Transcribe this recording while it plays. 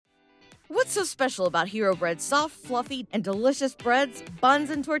What's so special about Hero Bread's soft, fluffy, and delicious breads, buns,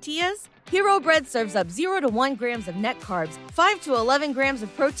 and tortillas? Hero Bread serves up 0 to 1 grams of net carbs, 5 to 11 grams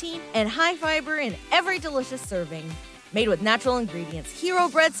of protein, and high fiber in every delicious serving. Made with natural ingredients, Hero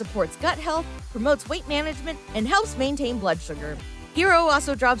Bread supports gut health, promotes weight management, and helps maintain blood sugar. Hero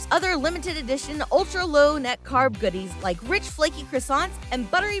also drops other limited edition ultra-low net carb goodies like rich flaky croissants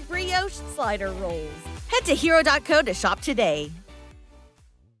and buttery brioche slider rolls. Head to hero.co to shop today.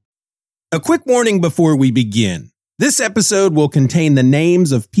 A quick warning before we begin. This episode will contain the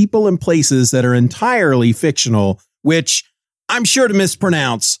names of people and places that are entirely fictional, which I'm sure to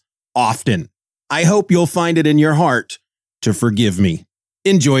mispronounce often. I hope you'll find it in your heart to forgive me.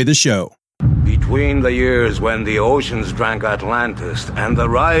 Enjoy the show. Between the years when the oceans drank Atlantis and the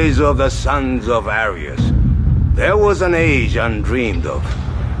rise of the sons of Arius, there was an age undreamed of,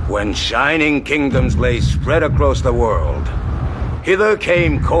 when shining kingdoms lay spread across the world. Hither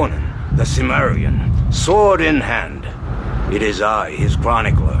came Conan, the Cimmerian, sword in hand. It is I, his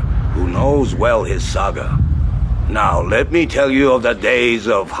chronicler, who knows well his saga. Now let me tell you of the days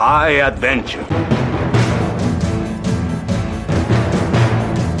of high adventure.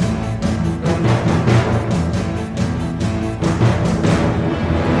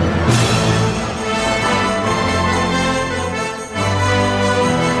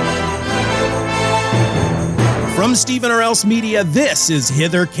 From Stephen or Else Media, this is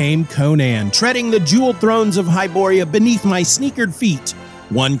Hither Came Conan, treading the jeweled thrones of Hyboria beneath my sneakered feet,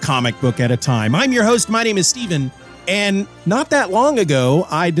 one comic book at a time. I'm your host, my name is Stephen, and not that long ago,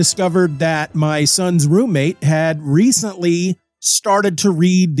 I discovered that my son's roommate had recently started to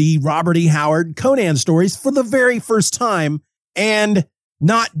read the Robert E. Howard Conan stories for the very first time, and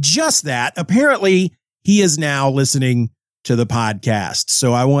not just that, apparently he is now listening to the podcast.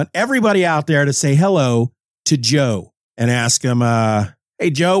 So I want everybody out there to say hello to Joe and ask him, hey,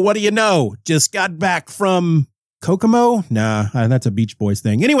 Joe, what do you know? Just got back from Kokomo? Nah, that's a Beach Boys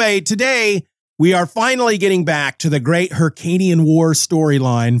thing. Anyway, today we are finally getting back to the great Hyrcanian War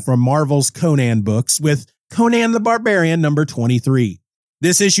storyline from Marvel's Conan books with Conan the Barbarian number 23.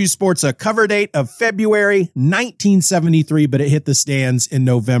 This issue sports a cover date of February 1973, but it hit the stands in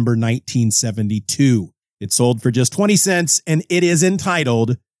November 1972. It sold for just 20 cents, and it is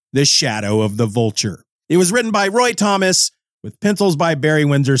entitled The Shadow of the Vulture. It was written by Roy Thomas, with pencils by Barry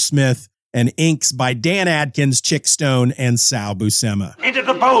Windsor Smith, and inks by Dan Adkins, Chick Stone, and Sal Buscema. Into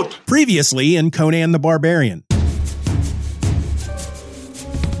the boat! Previously in Conan the Barbarian.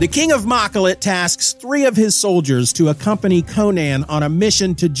 The king of Makkalit tasks 3 of his soldiers to accompany Conan on a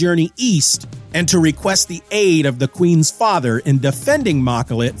mission to journey east and to request the aid of the queen's father in defending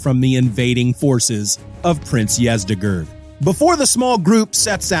Makkalit from the invading forces of Prince Yezdegerd. Before the small group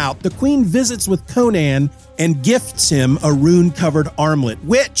sets out, the queen visits with Conan and gifts him a rune-covered armlet,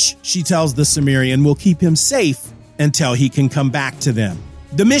 which, she tells the Cimmerian, will keep him safe until he can come back to them.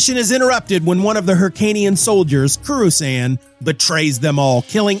 The mission is interrupted when one of the Hyrcanian soldiers, Kurusan, betrays them all,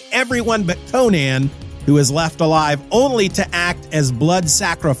 killing everyone but Conan, who is left alive only to act as blood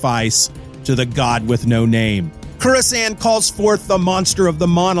sacrifice to the god with no name. Kurusan calls forth the monster of the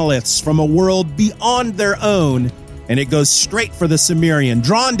monoliths from a world beyond their own, and it goes straight for the Cimmerian,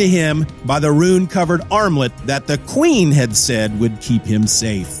 drawn to him by the rune-covered armlet that the queen had said would keep him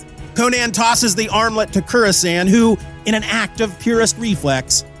safe. Conan tosses the armlet to Kurusan, who, in an act of purest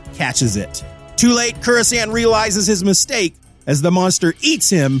reflex, catches it. Too late, Kurusan realizes his mistake as the monster eats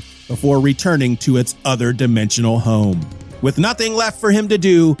him before returning to its other dimensional home. With nothing left for him to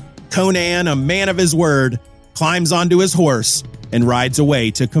do, Conan, a man of his word, climbs onto his horse and rides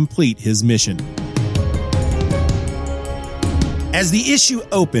away to complete his mission. As the issue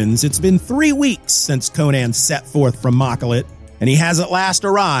opens, it's been 3 weeks since Conan set forth from Makkalit, and he has at last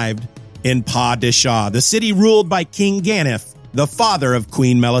arrived in Pa-Desha, the city ruled by King Ganef, the father of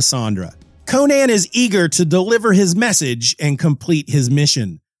Queen Melisandre. Conan is eager to deliver his message and complete his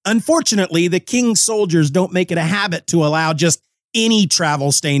mission. Unfortunately, the king's soldiers don't make it a habit to allow just any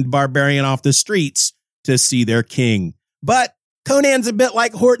travel-stained barbarian off the streets to see their king. But Conan's a bit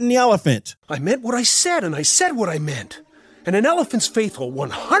like Horton the elephant. I meant what I said, and I said what I meant. And an elephant's faithful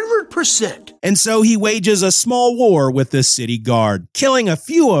 100%. And so he wages a small war with the city guard, killing a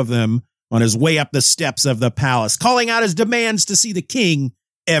few of them on his way up the steps of the palace, calling out his demands to see the king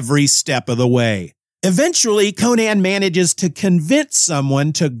every step of the way. Eventually, Conan manages to convince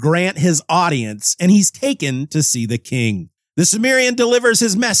someone to grant his audience, and he's taken to see the king. The Cimmerian delivers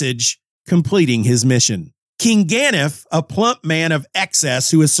his message, completing his mission. King Ganef, a plump man of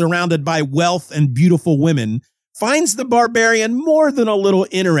excess who is surrounded by wealth and beautiful women, finds the barbarian more than a little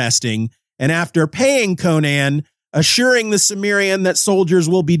interesting, and after paying Conan Assuring the Cimmerian that soldiers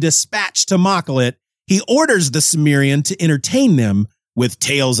will be dispatched to Makalit, he orders the Cimmerian to entertain them with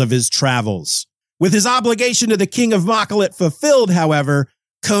tales of his travels. With his obligation to the king of Makalit fulfilled, however,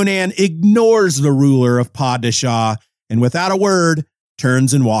 Conan ignores the ruler of Padishah and without a word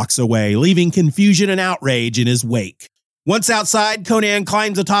turns and walks away, leaving confusion and outrage in his wake. Once outside, Conan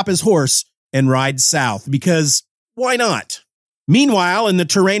climbs atop his horse and rides south because why not? Meanwhile, in the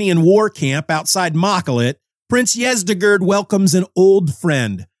Turanian war camp outside Makalit, Prince Yezdegerd welcomes an old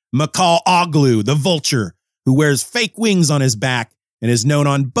friend, Makal Oglu, the Vulture, who wears fake wings on his back and is known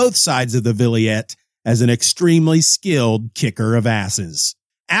on both sides of the vilayet as an extremely skilled kicker of asses.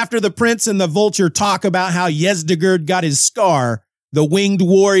 After the prince and the Vulture talk about how Yezdegerd got his scar, the winged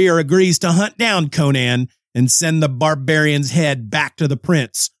warrior agrees to hunt down Conan and send the barbarian's head back to the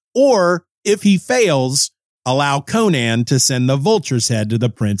prince, or, if he fails, allow Conan to send the Vulture's head to the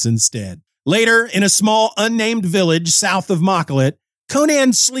prince instead. Later, in a small unnamed village south of Makalit,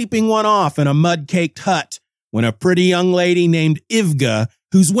 Conan's sleeping one off in a mud-caked hut when a pretty young lady named Ivga,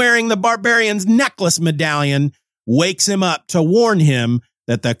 who's wearing the barbarian's necklace medallion, wakes him up to warn him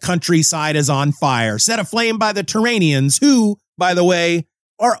that the countryside is on fire, set aflame by the Turanians who, by the way,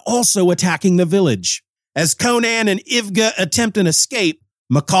 are also attacking the village. As Conan and Ivga attempt an escape,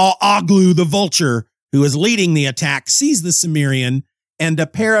 Makal Oglu, the Vulture, who is leading the attack, sees the Cimmerian and, to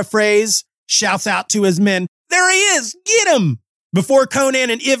paraphrase, shouts out to his men, "There he is! Get him!" Before Conan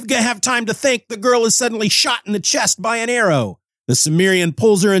and Ivga have time to think, the girl is suddenly shot in the chest by an arrow. The Cimmerian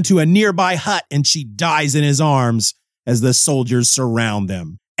pulls her into a nearby hut and she dies in his arms as the soldiers surround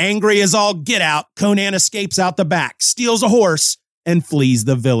them. Angry as all get out, Conan escapes out the back, steals a horse, and flees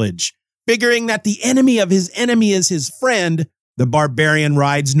the village. Figuring that the enemy of his enemy is his friend, the barbarian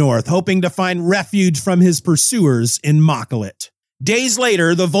rides north, hoping to find refuge from his pursuers in Makalit. Days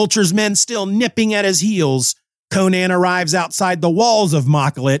later, the Vulture's men still nipping at his heels, Conan arrives outside the walls of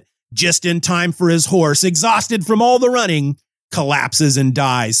Makalit just in time for his horse, exhausted from all the running, collapses and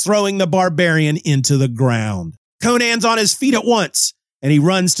dies, throwing the barbarian into the ground. Conan's on his feet at once, and he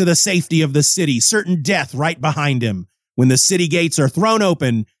runs to the safety of the city, certain death right behind him, when the city gates are thrown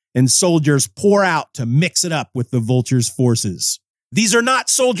open and soldiers pour out to mix it up with the Vulture's forces. These are not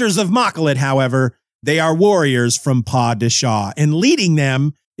soldiers of Makalit, however. They are warriors from Padishah, and leading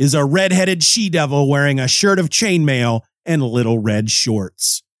them is a red-headed she-devil wearing a shirt of chainmail and little red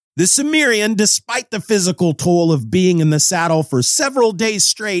shorts. The Cimmerian, despite the physical toll of being in the saddle for several days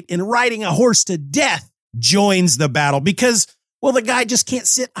straight and riding a horse to death, joins the battle because, well, the guy just can't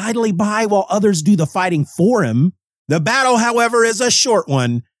sit idly by while others do the fighting for him. The battle, however, is a short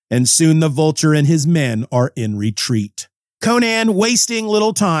one, and soon the Vulture and his men are in retreat. Conan, wasting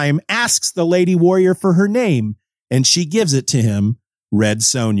little time, asks the lady warrior for her name, and she gives it to him, Red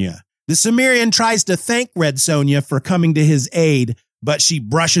Sonja. The Cimmerian tries to thank Red Sonja for coming to his aid, but she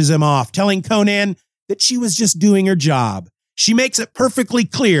brushes him off, telling Conan that she was just doing her job. She makes it perfectly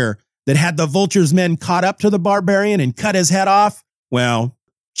clear that had the Vulture's men caught up to the barbarian and cut his head off, well,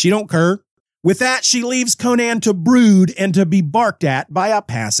 she don't care. With that, she leaves Conan to brood and to be barked at by a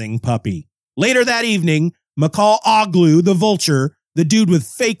passing puppy. Later that evening, Makal Oglu, the Vulture, the dude with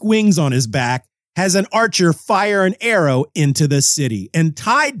fake wings on his back, has an archer fire an arrow into the city, and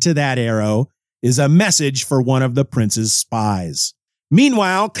tied to that arrow is a message for one of the prince's spies.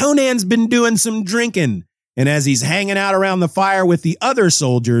 Meanwhile, Conan's been doing some drinking, and as he's hanging out around the fire with the other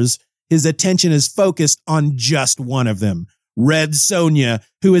soldiers, his attention is focused on just one of them, Red Sonja,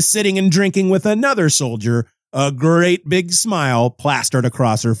 who is sitting and drinking with another soldier, a great big smile plastered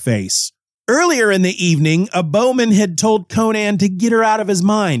across her face. Earlier in the evening, a bowman had told Conan to get her out of his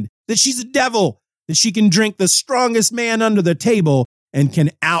mind, that she's a devil, that she can drink the strongest man under the table and can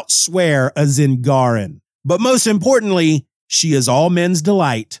outswear a Zingaran. But most importantly, she is all men's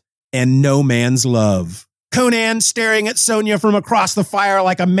delight and no man's love. Conan, staring at Sonja from across the fire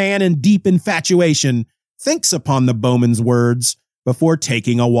like a man in deep infatuation, thinks upon the bowman's words before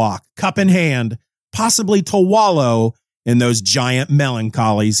taking a walk, cup in hand, possibly to wallow in those giant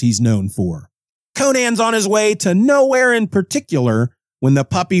melancholies he's known for. Conan's on his way to nowhere in particular when the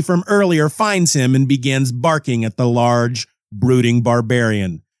puppy from earlier finds him and begins barking at the large, brooding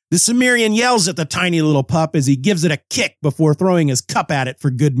barbarian. The Cimmerian yells at the tiny little pup as he gives it a kick before throwing his cup at it for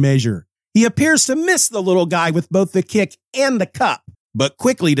good measure. He appears to miss the little guy with both the kick and the cup, but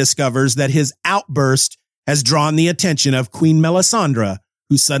quickly discovers that his outburst has drawn the attention of Queen Melisandre,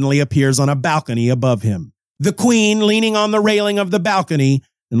 who suddenly appears on a balcony above him. The queen, leaning on the railing of the balcony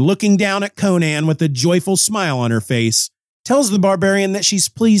and looking down at Conan with a joyful smile on her face, tells the barbarian that she's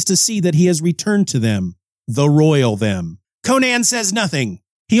pleased to see that he has returned to them, the royal them. Conan says nothing.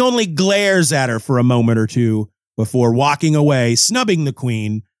 He only glares at her for a moment or two before walking away, snubbing the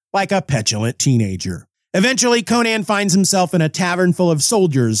queen like a petulant teenager. Eventually, Conan finds himself in a tavern full of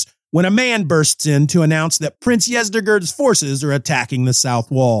soldiers when a man bursts in to announce that Prince Yezdegerd's forces are attacking the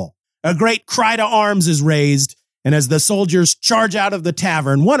south wall. A great cry to arms is raised, and as the soldiers charge out of the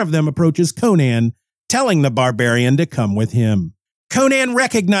tavern, one of them approaches Conan, telling the barbarian to come with him. Conan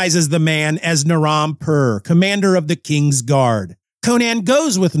recognizes the man as Naram-Pur, commander of the king's guard. Conan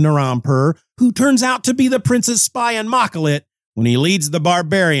goes with Naram-Pur, who turns out to be the prince's spy in Makkalit, when he leads the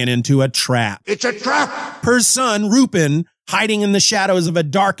barbarian into a trap. It's a trap! Pur's son, Rupin, hiding in the shadows of a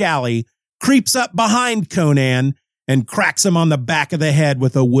dark alley, creeps up behind Conan and cracks him on the back of the head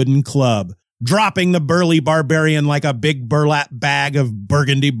with a wooden club, dropping the burly barbarian like a big burlap bag of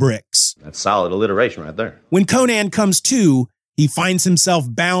burgundy bricks. That's solid alliteration right there. When Conan comes to, he finds himself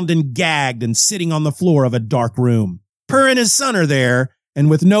bound and gagged and sitting on the floor of a dark room. Pur and his son are there, and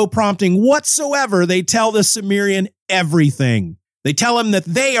with no prompting whatsoever, they tell the Cimmerian everything. They tell him that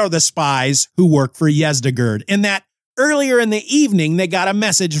they are the spies who work for Yezdegerd, and that earlier in the evening they got a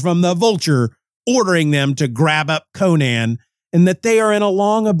message from the Vulture ordering them to grab up Conan, and that they are in a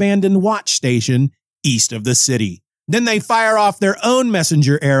long-abandoned watch station east of the city. Then they fire off their own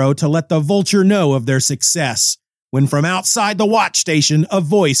messenger arrow to let the Vulture know of their success, when from outside the watch station, a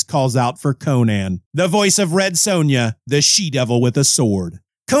voice calls out for Conan, the voice of Red Sonja, the she-devil with a sword.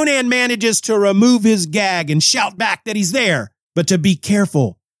 Conan manages to remove his gag and shout back that he's there, but to be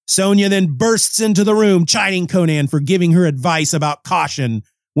careful. Sonja then bursts into the room, chiding Conan for giving her advice about caution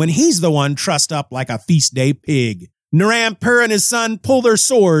when he's the one trussed up like a feast day pig. Naram-Pur and his son pull their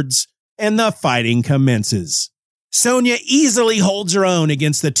swords, and the fighting commences. Sonja easily holds her own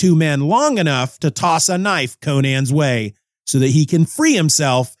against the two men long enough to toss a knife Conan's way so that he can free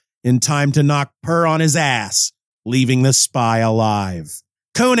himself in time to knock Pur on his ass, leaving the spy alive.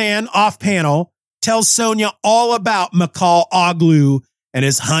 Conan, off panel, tells Sonja all about Makal Oglu and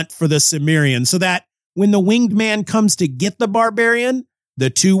his hunt for the Cimmerian so that when the winged man comes to get the barbarian, the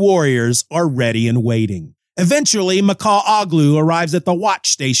two warriors are ready and waiting. Eventually, Makal Oglu arrives at the watch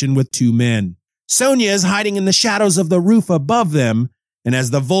station with two men. Sonja is hiding in the shadows of the roof above them, and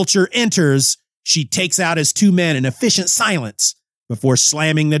as the Vulture enters, she takes out his two men in efficient silence before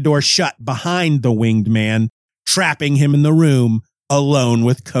slamming the door shut behind the winged man, trapping him in the room alone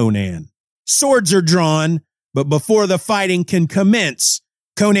with Conan. Swords are drawn, but before the fighting can commence,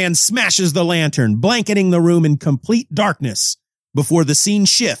 Conan smashes the lantern, blanketing the room in complete darkness before the scene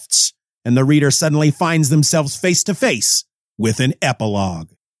shifts and the reader suddenly finds themselves face to face with an epilogue.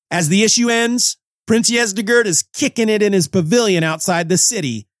 As the issue ends, Prince Yezdegerd is kicking it in his pavilion outside the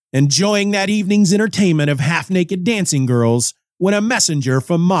city, enjoying that evening's entertainment of half-naked dancing girls when a messenger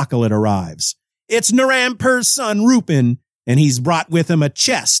from Makkalit arrives. It's Naram-Pur's son, Rupin, and he's brought with him a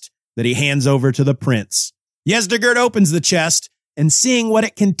chest that he hands over to the prince. Yezdegerd opens the chest and, seeing what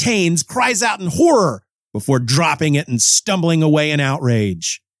it contains, cries out in horror before dropping it and stumbling away in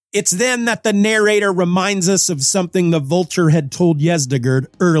outrage. It's then that the narrator reminds us of something the Vulture had told Yezdegerd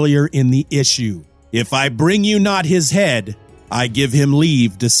earlier in the issue. If I bring you not his head, I give him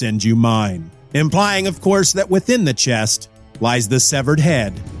leave to send you mine. Implying, of course, that within the chest lies the severed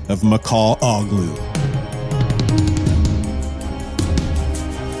head of Makal Oglu.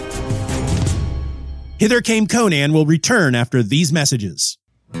 Hither Came Conan will return after these messages.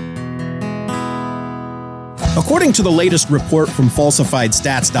 According to the latest report from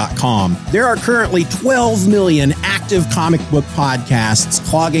FalsifiedStats.com, there are currently 12 million active comic book podcasts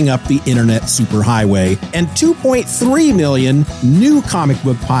clogging up the internet superhighway, and 2.3 million new comic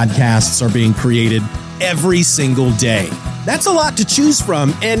book podcasts are being created every single day. That's a lot to choose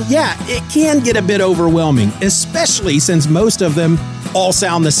from, and yeah, it can get a bit overwhelming, especially since most of them all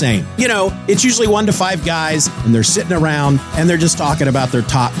sound the same. You know, it's usually 1 to 5 guys, and they're sitting around, and they're just talking about their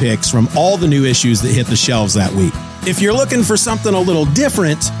top picks from all the new issues that hit the shelves that week. If you're looking for something a little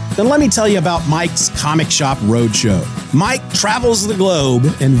different, then let me tell you about Mike's Comic Shop Roadshow. Mike travels the globe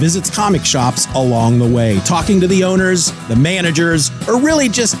and visits comic shops along the way, talking to the owners, the managers, or really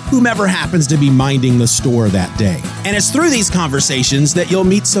just whomever happens to be minding the store that day. And it's through these conversations that you'll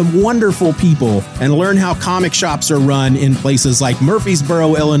meet some wonderful people and learn how comic shops are run in places like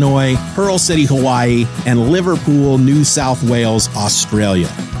Murfreesboro, Illinois, Pearl City, Hawaii, and Liverpool, New South Wales, Australia.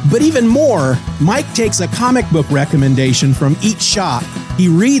 But even more, Mike takes a comic book recommendation from each shop, he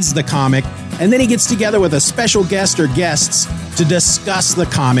reads the comic, and then he gets together with a special guest or guests to discuss the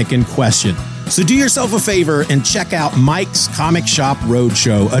comic in question. So do yourself a favor and check out Mike's Comic Shop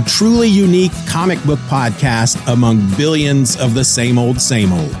Roadshow, a truly unique comic book podcast among billions of the same old,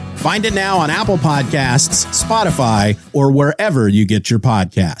 same old. Find it now on Apple Podcasts, Spotify, or wherever you get your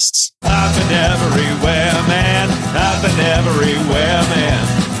podcasts. I've been everywhere, man. I've been everywhere, man.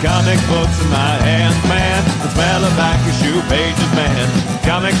 Comic books in my hands, man. The smell of back your shoe pages, man.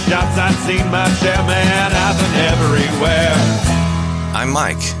 Comic shops, I've seen my share, man. I've been everywhere. I'm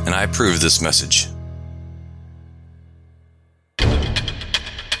Mike, and I approve this message.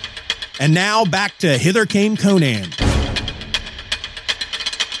 And now back to Hither Came Conan.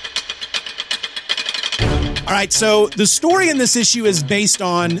 All right, so the story in this issue is based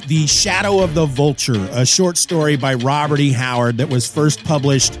on The Shadow of the Vulture, a short story by Robert E. Howard that was first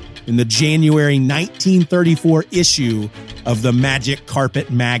published in the January 1934 issue of the Magic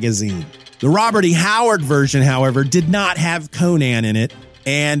Carpet magazine. The Robert E. Howard version, however, did not have Conan in it,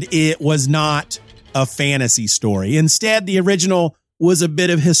 and it was not a fantasy story. Instead, the original was a bit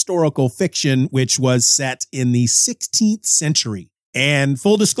of historical fiction, which was set in the 16th century. And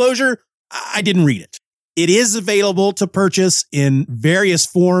full disclosure, I didn't read it. It is available to purchase in various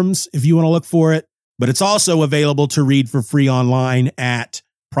forms if you want to look for it, but it's also available to read for free online at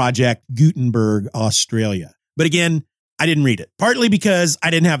Project Gutenberg, Australia. But again, I didn't read it, partly because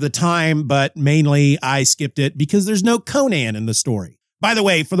I didn't have the time, but mainly I skipped it because there's no Conan in the story. By the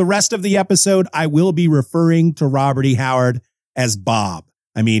way, for the rest of the episode, I will be referring to Robert E. Howard as Bob.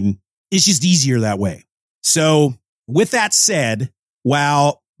 I mean, it's just easier that way. So with that said,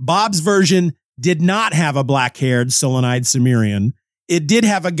 while Bob's version did not have a black-haired Solonide Cimmerian, it did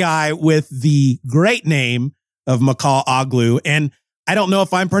have a guy with the great name of Macaw Oglu, and I don't know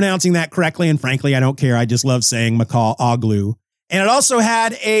if I'm pronouncing that correctly, and frankly, I don't care. I just love saying Macaw Oglu. And it also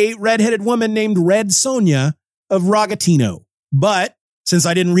had a redheaded woman named Red Sonja of Rogatino. But since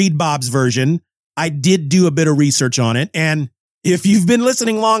I didn't read Bob's version, I did do a bit of research on it. And if you've been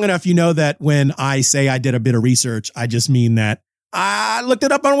listening long enough, you know that when I say I did a bit of research, I just mean that I looked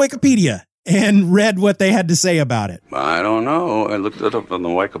it up on Wikipedia and read what they had to say about it. I don't know. I looked it up on the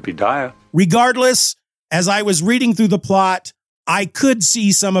Wikipedia. Regardless, as I was reading through the plot, I could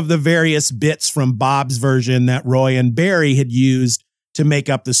see some of the various bits from Bob's version that Roy and Barry had used to make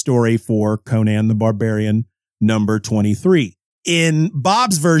up the story for Conan the Barbarian number 23. In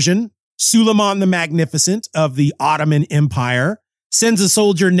Bob's version, Suleiman the Magnificent of the Ottoman Empire sends a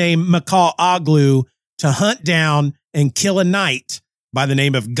soldier named Macaw Oglu to hunt down and kill a knight by the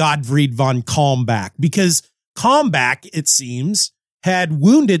name of Godfried von Kalmbach, because Kalmbach, it seems, had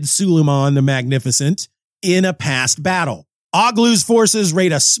wounded Suleiman the Magnificent in a past battle. Oglu's forces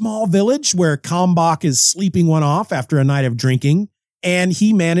raid a small village where Kalmbach is sleeping one off after a night of drinking, and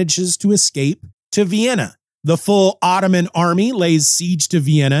he manages to escape to Vienna. The full Ottoman army lays siege to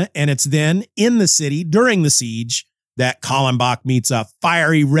Vienna, and it's then in the city during the siege that Kalmbach meets a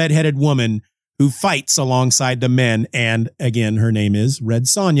fiery red-headed woman who fights alongside the men, and again, her name is Red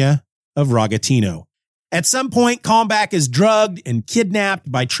Sonja of Rogatino. At some point, Kalmbach is drugged and kidnapped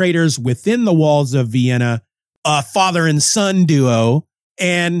by traitors within the walls of Vienna, a father and son duo,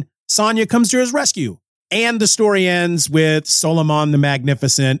 and Sonja comes to his rescue. And the story ends with Suleiman the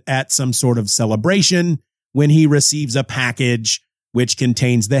Magnificent at some sort of celebration when he receives a package which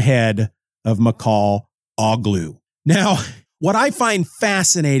contains the head of Macaw Oglu. Now, what I find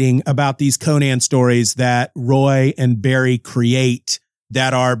fascinating about these Conan stories that Roy and Barry create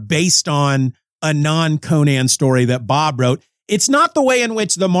that are based on a non-Conan story that Bob wrote, it's not the way in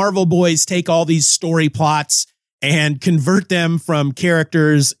which the Marvel boys take all these story plots and convert them from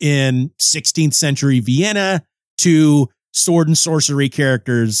characters in 16th century Vienna to sword and sorcery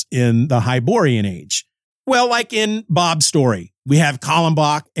characters in the Hyborian age. Well, like in Bob's story, we have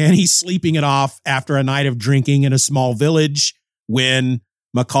Kalmbach and he's sleeping it off after a night of drinking in a small village when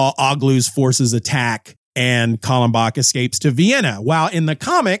Macaw Oglu's forces attack and Kalmbach escapes to Vienna. While in the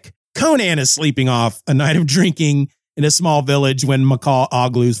comic, Conan is sleeping off a night of drinking in a small village when Macaw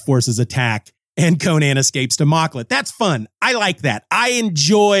Oglu's forces attack and Conan escapes to Maklet. That's fun. I like that. I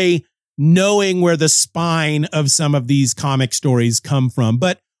enjoy knowing where the spine of some of these comic stories come from.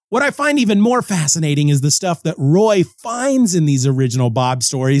 But what I find even more fascinating is the stuff that Roy finds in these original Bob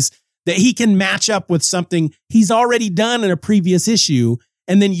stories that he can match up with something he's already done in a previous issue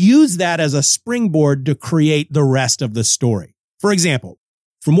and then use that as a springboard to create the rest of the story. For example,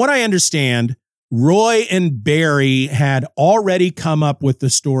 from what I understand, Roy and Barry had already come up with the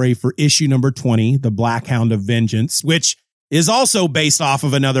story for issue number 20, The Black Hound of Vengeance, which is also based off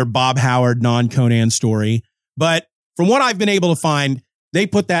of another Bob Howard non-Conan story. But from what I've been able to find, they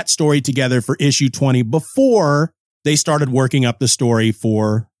put that story together for issue 20 before they started working up the story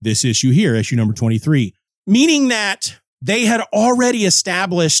for this issue here, issue number 23, meaning that they had already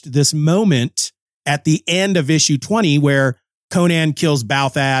established this moment at the end of issue 20 where Conan kills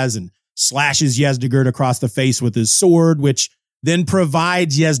Balthaz and slashes Yezdegerd across the face with his sword, which then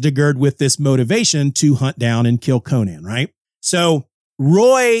provides Yezdegerd with this motivation to hunt down and kill Conan, right? So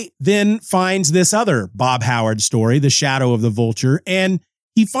Roy then finds this other Bob Howard story, The Shadow of the Vulture, and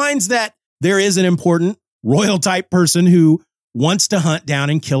he finds that there is an important royal type person who wants to hunt down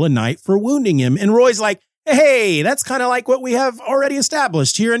and kill a knight for wounding him. And Roy's like, hey, that's kind of like what we have already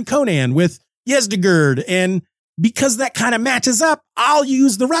established here in Conan with Yezdegerd. And because that kind of matches up, I'll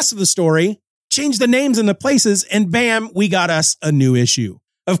use the rest of the story, change the names and the places, and bam, we got us a new issue.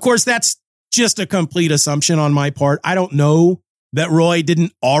 Of course, that's just a complete assumption on my part. I don't know that Roy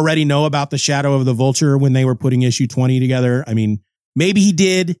didn't already know about The Shadow of the Vulture when they were putting issue 20 together. I mean, maybe he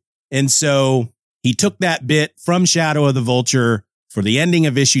did. And so he took that bit from Shadow of the Vulture for the ending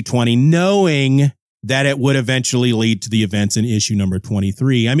of issue 20, knowing that it would eventually lead to the events in issue number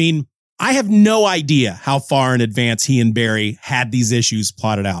 23. I mean, I have no idea how far in advance he and Barry had these issues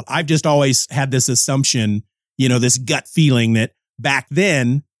plotted out. I've just always had this assumption, this gut feeling that back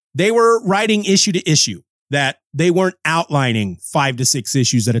then they were writing issue to issue, that they weren't outlining 5 to 6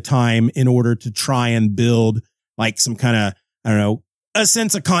 issues at a time in order to try and build like some kind of, a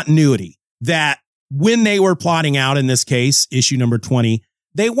sense of continuity, that when they were plotting out, in this case, issue number 20,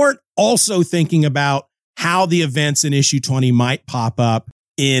 they weren't also thinking about how the events in issue 20 might pop up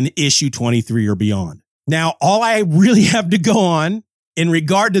in issue 23 or beyond. Now, all I really have to go on in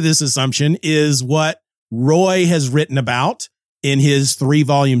regard to this assumption is what Roy has written about in his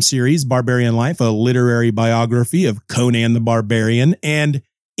 3-volume series, Barbarian Life, a literary biography of Conan the Barbarian. And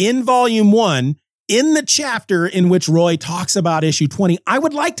in volume 1, in the chapter in which Roy talks about issue 20, I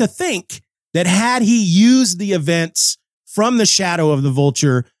would like to think that had he used the events from The Shadow of the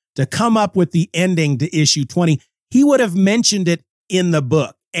Vulture to come up with the ending to issue 20, he would have mentioned it in the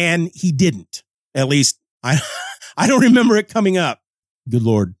book, and he didn't. At least I don't remember it coming up. Good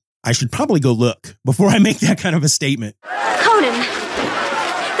Lord. I should probably go look before I make that kind of a statement. Conan,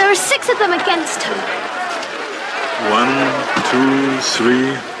 there are 6 of them against him. 1, 2,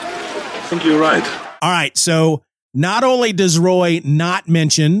 3. I think you're right. All right. So not only does Roy not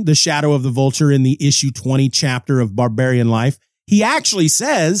mention The Shadow of the Vulture in the issue 20 chapter of Barbarian Life, he actually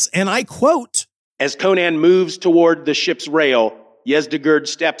says, and I quote, "As Conan moves toward the ship's rail, Yezdegerd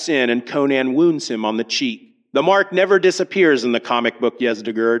steps in and Conan wounds him on the cheek. The mark never disappears in the comic book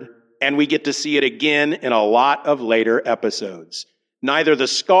Yezdegerd, and we get to see it again in a lot of later episodes. Neither the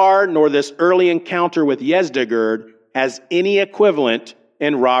scar nor this early encounter with Yezdegerd has any equivalent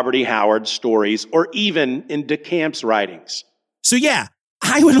in Robert E. Howard's stories or even in DeCamp's writings." So yeah,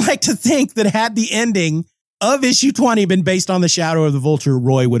 I would like to think that had the ending of issue 20 been based on The Shadow of the Vulture,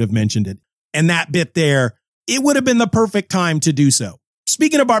 Roy would have mentioned it. And that bit there, it would have been the perfect time to do so.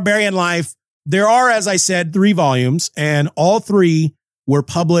 Speaking of Barbarian Life, there are, as I said, 3 volumes, and all 3 were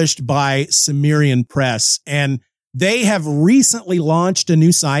published by Cimmerian Press. And they have recently launched a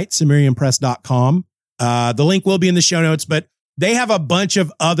new site, cimmerianpress.com. The link will be in the show notes, but they have a bunch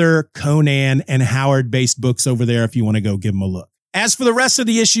of other Conan and Howard-based books over there if you want to go give them a look. As for the rest of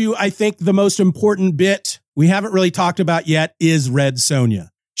the issue, I think the most important bit we haven't really talked about yet is Red Sonja.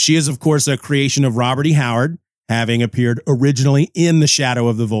 She is, of course, a creation of Robert E. Howard, having appeared originally in The Shadow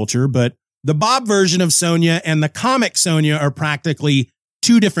of the Vulture, but the Bob version of Sonja and the comic Sonja are practically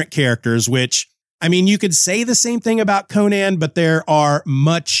 2 different characters, which, I mean, you could say the same thing about Conan, but there are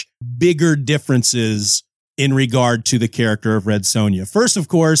much bigger differences in regard to the character of Red Sonja. First, of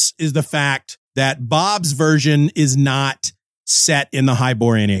course, is the fact that Bob's version is not set in the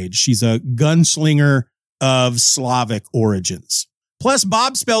Hyborian Age. She's a gunslinger of Slavic origins. Plus,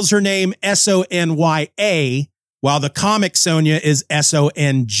 Bob spells her name Sonya, while the comic Sonja is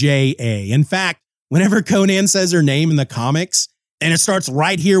Sonja. In fact, whenever Conan says her name in the comics, and it starts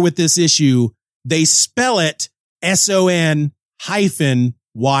right here with this issue, they spell it Son-ya,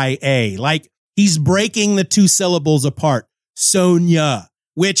 like he's breaking the 2 syllables apart. Sonja,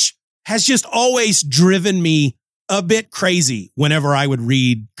 which has just always driven me a bit crazy whenever I would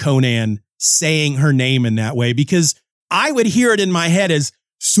read Conan saying her name in that way, because I would hear it in my head as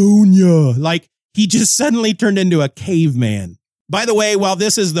Sonja, like he just suddenly turned into a caveman. By the way, while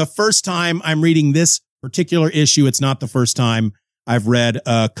this is the first time I'm reading this particular issue, it's not the first time I've read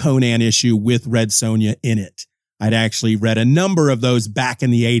a Conan issue with Red Sonja in it. I'd actually read a number of those back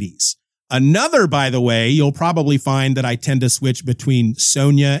in the 80s. Another, by the way, you'll probably find that I tend to switch between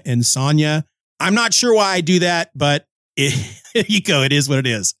Sonja and Sonya. I'm not sure why I do that, but here you go. It is what it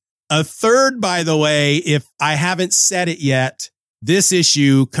is. A third, by the way, if I haven't said it yet, this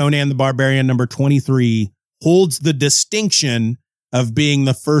issue, Conan the Barbarian number 23, holds the distinction of being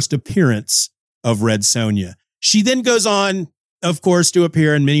the first appearance of Red Sonja. She then goes on, of course, to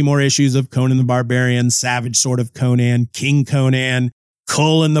appear in many more issues of Conan the Barbarian, Savage Sword of Conan, King Conan,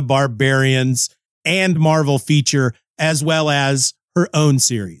 Kull and the Barbarians, and Marvel feature, as well as her own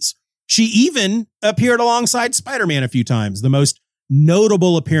series. She even appeared alongside Spider-Man a few times. The most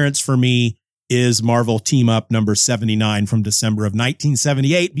notable appearance for me is Marvel Team Up number 79 from December of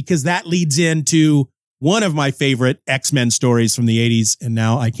 1978, because that leads into one of my favorite X-Men stories from the 80s. And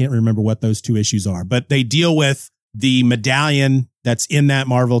now I can't remember what those two issues are, but they deal with the medallion that's in that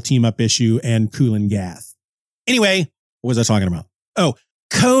Marvel Team Up issue and Kulan Gath. Anyway, what was I talking about? Oh,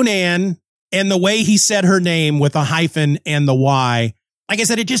 Conan and the way he said her name with a hyphen and the Y. Like I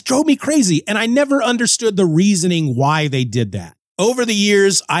said, it just drove me crazy. And I never understood the reasoning why they did that. Over the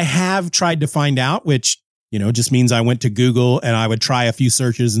years, I have tried to find out, which, just means I went to Google and I would try a few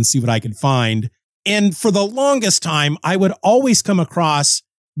searches and see what I could find. And for the longest time, I would always come across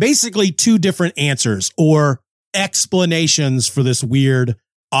basically two different answers or explanations for this weird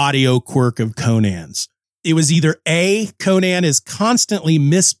audio quirk of Conan's. It was either A, Conan is constantly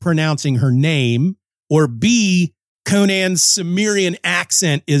mispronouncing her name, or B, Conan's Cimmerian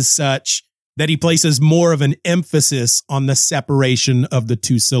accent is such that he places more of an emphasis on the separation of the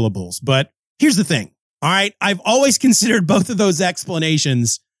two syllables. But here's the thing. All right. I've always considered both of those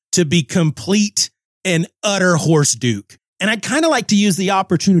explanations to be complete and utter horse duke. And I'd kind of like to use the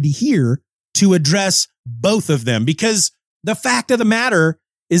opportunity here to address both of them, because the fact of the matter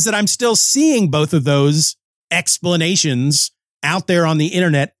is that I'm still seeing both of those explanations out there on the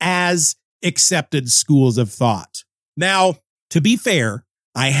internet as accepted schools of thought. Now, to be fair,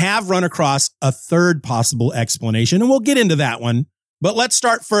 I have run across a third possible explanation, and we'll get into that one. But let's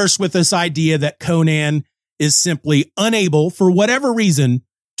start first with this idea that Conan is simply unable, for whatever reason,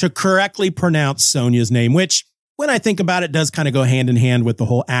 to correctly pronounce Sonja's name, which, when I think about it, does kind of go hand in hand with the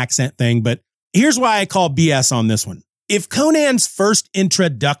whole accent thing. But here's why I call BS on this one. If Conan's first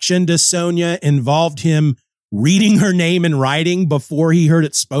introduction to Sonja involved him reading her name in writing before he heard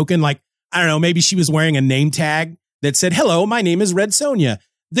it spoken, like, I don't know, maybe she was wearing a name tag that said, "Hello, my name is Red Sonja,"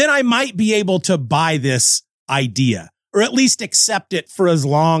 then I might be able to buy this idea, or at least accept it for as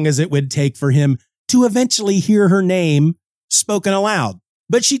long as it would take for him to eventually hear her name spoken aloud.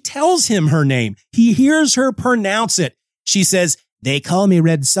 But she tells him her name. He hears her pronounce it. She says, "They call me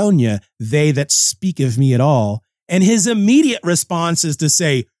Red Sonja, they that speak of me at all." And his immediate response is to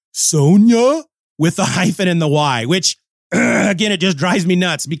say, "Sonja?" with the hyphen and the Y, which, again, it just drives me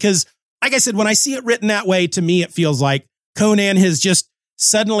nuts because, like I said, when I see it written that way, to me, it feels like Conan has just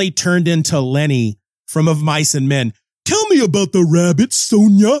suddenly turned into Lenny from Of Mice and Men. "Tell me about the rabbits,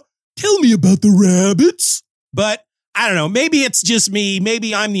 Sonja. Tell me about the rabbits." But I don't know. Maybe it's just me.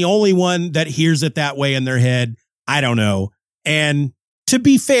 Maybe I'm the only one that hears it that way in their head. I don't know. And to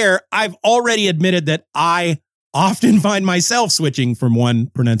be fair, I've already admitted that I often find myself switching from one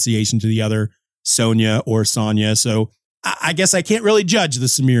pronunciation to the other, Sonja or Sonya. So I guess I can't really judge the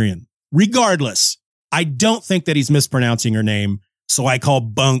Cimmerian. Regardless, I don't think that he's mispronouncing her name, so I call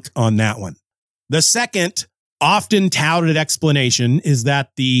bunk on that one. The second often touted explanation is that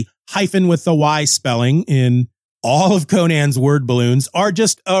the hyphen with the Y spelling in all of Conan's word balloons are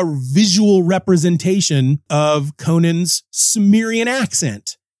just a visual representation of Conan's Cimmerian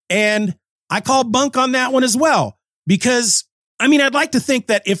accent. And I call bunk on that one as well, because, I'd like to think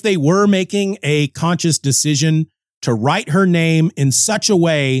that if they were making a conscious decision to write her name in such a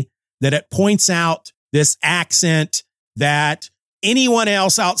way that it points out this accent that anyone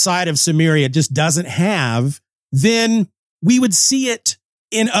else outside of Cimmeria just doesn't have, then we would see it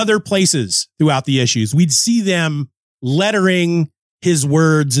in other places throughout the issues. We'd see them lettering his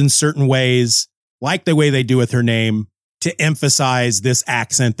words in certain ways, like the way they do with her name, to emphasize this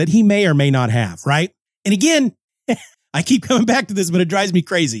accent that he may or may not have, right? And again, I keep coming back to this, but it drives me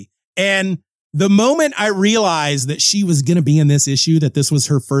crazy. And the moment I realized that she was going to be in this issue, that this was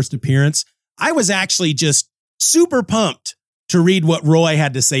her first appearance, I was actually just super pumped to read what Roy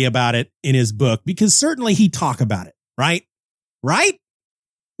had to say about it in his book, because certainly he talked about it, right? Right?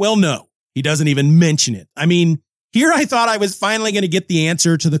 Well, no, he doesn't even mention it. Here I thought I was finally going to get the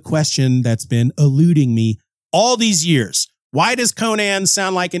answer to the question that's been eluding me all these years. Why does Conan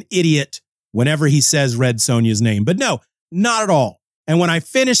sound like an idiot whenever he says Red Sonja's name? But no, not at all. And when I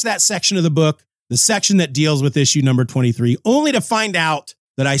finished that section of the book, the section that deals with issue number 23, only to find out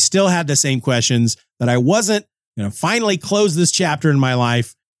that I still had the same questions, that I wasn't going to finally close this chapter in my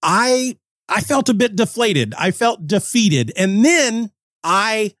life, I felt a bit deflated. I felt defeated. And then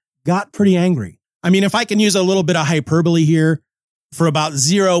I got pretty angry. If I can use a little bit of hyperbole here, for about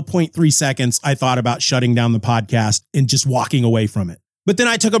 0.3 seconds, I thought about shutting down the podcast and just walking away from it. But then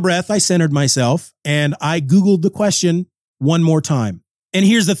I took a breath, I centered myself, and I Googled the question one more time. And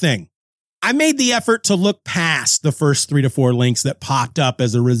here's the thing. I made the effort to look past the first 3 to 4 links that popped up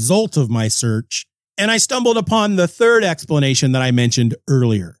as a result of my search, and I stumbled upon the third explanation that I mentioned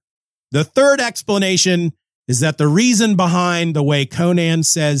earlier. The third explanation is that the reason behind the way Conan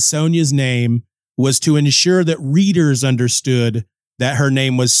says Sonya's name was to ensure that readers understood that her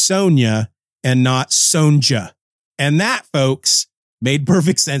name was Sonya and not Sonja. And that, folks, made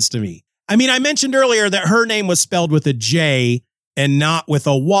perfect sense to me. I mean, I mentioned earlier that her name was spelled with a J and not with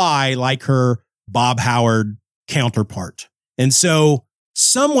a Y like her Bob Howard counterpart. And so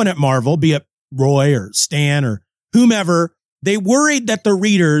someone at Marvel, be it Roy or Stan or whomever, they worried that the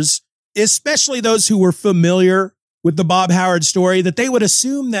readers, especially those who were familiar with the Bob Howard story, that they would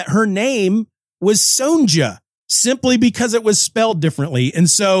assume that her name was Sonja simply because it was spelled differently. And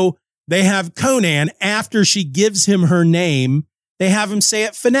so they have Conan, after she gives him her name, they have him say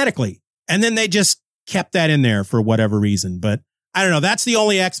it phonetically. And then they just kept that in there for whatever reason. But I don't know. That's the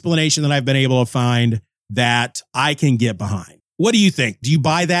only explanation that I've been able to find that I can get behind. What do you think? Do you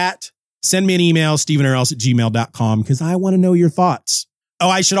buy that? Send me an email, stevenorelse@gmail.com, because I want to know your thoughts. Oh,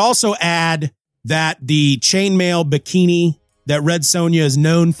 I should also add that the chainmail bikini that Red Sonja is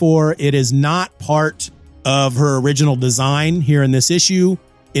known for, it is not part of her original design here in this issue.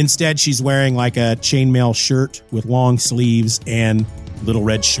 Instead, she's wearing like a chainmail shirt with long sleeves and little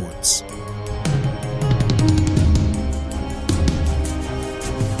red shorts.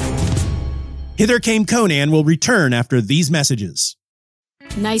 Hither Came Conan will return after these messages.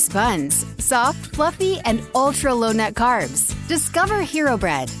 Nice buns, soft, fluffy, and ultra-low net carbs. Discover Hero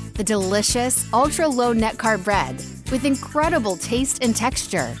Bread, the delicious ultra-low net carb bread with incredible taste and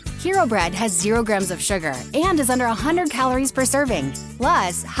texture. Hero Bread has 0 grams of sugar and is under 100 calories per serving.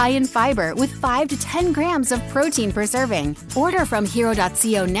 Plus, high in fiber with 5 to 10 grams of protein per serving. Order from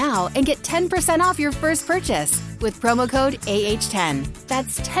hero.co now and get 10% off your first purchase with promo code AH10.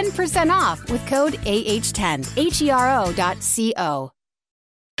 That's 10% off with code AH10. HERO.co.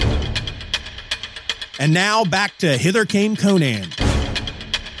 And now back to Hither Came Conan.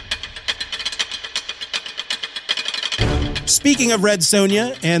 Speaking of Red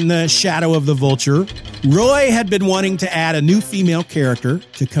Sonja and the shadow of the Vulture, Roy had been wanting to add a new female character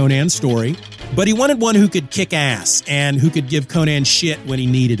to Conan's story, but he wanted one who could kick ass and who could give Conan shit when he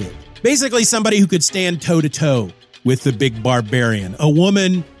needed it. Basically somebody who could stand toe-to-toe with the big barbarian, a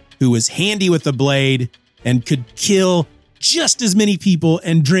woman who was handy with the blade and could kill just as many people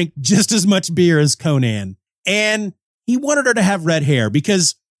and drink just as much beer as Conan. And he wanted her to have red hair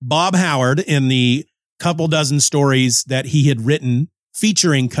because Bob Howard, in the couple dozen stories that he had written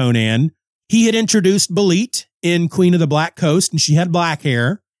featuring Conan, he had introduced Belit in Queen of the Black Coast, and she had black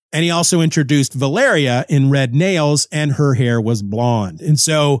hair. And he also introduced Valeria in Red Nails, and her hair was blonde. And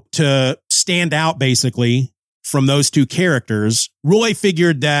so to stand out basically from those two characters, Roy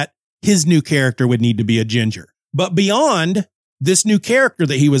figured that his new character would need to be a ginger. But beyond this new character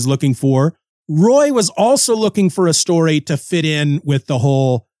that he was looking for, Roy was also looking for a story to fit in with the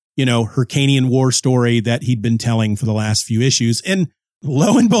whole, Hyrcanian War story that he'd been telling for the last few issues. And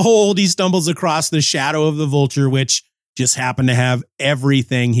lo and behold, he stumbles across the Shadow of the Vulture, which just happened to have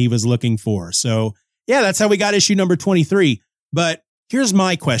everything he was looking for. So yeah, that's how we got issue number 23. But here's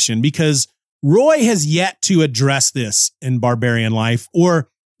my question, because Roy has yet to address this in Barbarian Life, or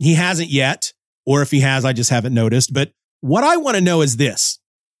he hasn't yet. Or if he has, I just haven't noticed. But what I want to know is this.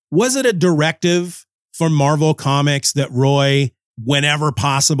 Was it a directive from Marvel Comics that Roy, whenever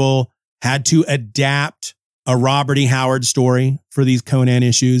possible, had to adapt a Robert E. Howard story for these Conan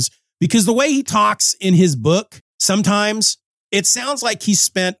issues? Because the way he talks in his book, sometimes it sounds like he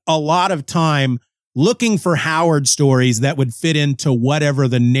spent a lot of time looking for Howard stories that would fit into whatever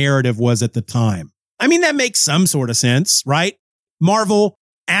the narrative was at the time. I mean, that makes some sort of sense, right? Marvel,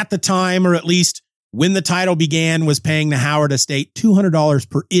 at the time, or at least when the title began, was paying the Howard estate $200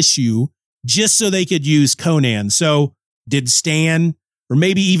 per issue just so they could use Conan. So did Stan or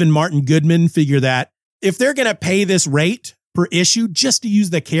maybe even Martin Goodman figure that if they're going to pay this rate per issue just to use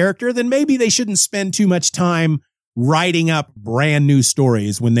the character, then maybe they shouldn't spend too much time writing up brand new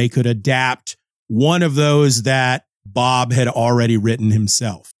stories when they could adapt one of those that Bob had already written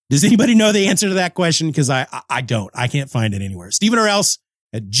himself? Does anybody know the answer to that question? Because I don't. I can't find it anywhere.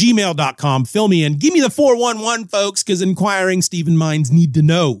 StephenOrelse@gmail.com. Fill me in. Give me the 411, folks, because inquiring Stephen minds need to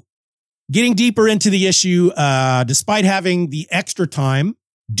know. Getting deeper into the issue, despite having the extra time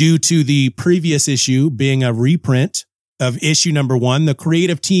due to the previous issue being a reprint of issue number 1, the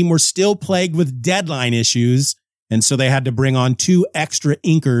creative team were still plagued with deadline issues, And so they had to bring on 2 extra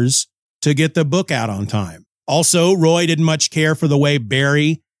inkers to get the book out on time. Also, Roy didn't much care for the way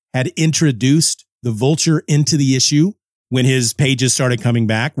Barry had introduced the Vulture into the issue. When his pages started coming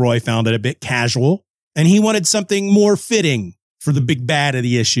back, Roy found it a bit casual, and he wanted something more fitting for the big bad of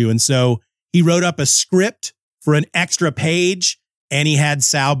the issue. And so he wrote up a script for an extra page, and he had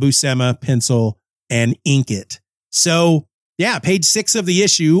Sal Buscema pencil and ink it. So yeah, page 6 of the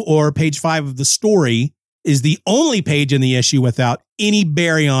issue, or page 5 of the story, is the only page in the issue without any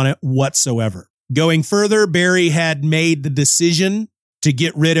Barry on it whatsoever. Going further, Barry had made the decision to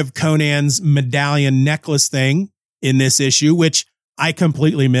get rid of Conan's medallion necklace thing in this issue, which I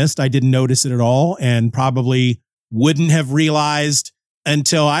completely missed. I didn't notice it at all, and probably wouldn't have realized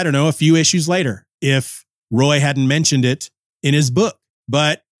until, I don't know, a few issues later if Roy hadn't mentioned it in his book.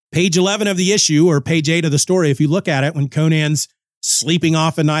 But page 11 of the issue, or page 8 of the story, if you look at it, when Conan's sleeping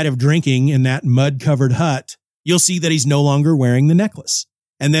off a night of drinking in that mud-covered hut, you'll see that he's no longer wearing the necklace.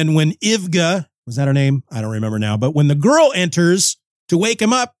 And then when Ivga, was that her name? I don't remember now. But when the girl enters to wake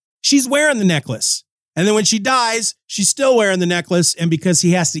him up, she's wearing the necklace. And then when she dies, she's still wearing the necklace. And because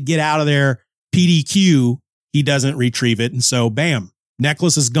he has to get out of there PDQ, he doesn't retrieve it. And so, bam,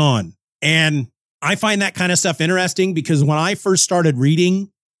 necklace is gone. And I find that kind of stuff interesting because when I first started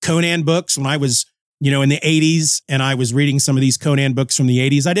reading Conan books, when I was, in the 80s, and I was reading some of these Conan books from the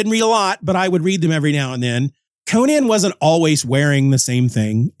 80s, I didn't read a lot, but I would read them every now and then. Conan wasn't always wearing the same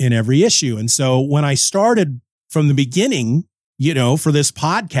thing in every issue. And so when I started from the beginning, for this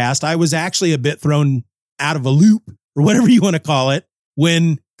podcast, I was actually a bit thrown out of a loop, or whatever you want to call it,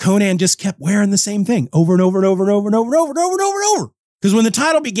 when Conan just kept wearing the same thing over and over and over and over and over and over and over and over and over. Because when the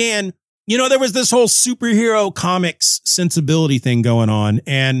title began, there was this whole superhero comics sensibility thing going on.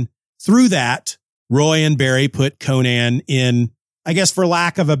 And through that, Roy and Barry put Conan in, I guess for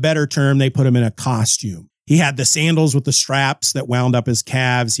lack of a better term, they put him in a costume. He had the sandals with the straps that wound up his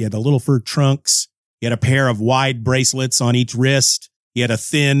calves. He had the little fur trunks. He had a pair of wide bracelets on each wrist. He had a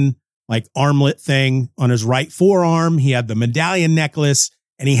thin, armlet thing on his right forearm. He had the medallion necklace,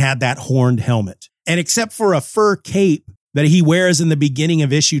 and he had that horned helmet. And except for a fur cape that he wears in the beginning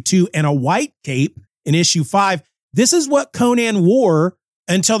of issue 2 and a white cape in issue 5, this is what Conan wore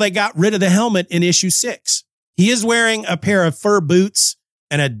until they got rid of the helmet in issue 6. He is wearing a pair of fur boots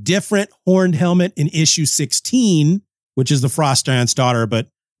and a different horned helmet in issue 16, which is the Frost Giant's daughter, but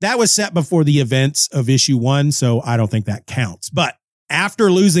that was set before the events of issue 1, so I don't think that counts. But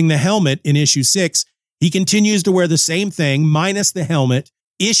after losing the helmet in issue 6, he continues to wear the same thing minus the helmet,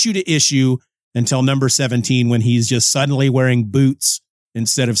 issue to issue, until number 17, when he's just suddenly wearing boots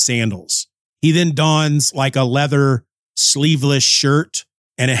instead of sandals. He then dons a leather sleeveless shirt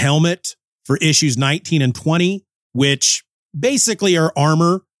and a helmet for issues 19 and 20, which basically are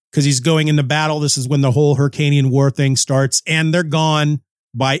armor because he's going into battle. This is when the whole Hyrcanian War thing starts, and they're gone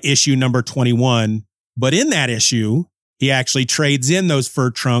by issue number 21. But in that issue, he actually trades in those fur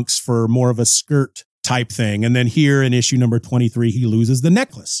trunks for more of a skirt type thing. And then here in issue number 23, he loses the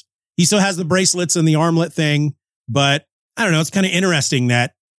necklace. He still has the bracelets and the armlet thing, but I don't know. It's kind of interesting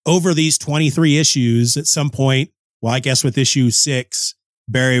that over these 23 issues, at some point, well, I guess with issue 6,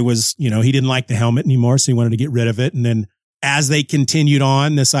 Barry was, he didn't like the helmet anymore, so he wanted to get rid of it. And then as they continued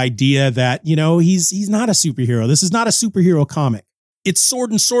on, this idea that, he's not a superhero. This is not a superhero comic. It's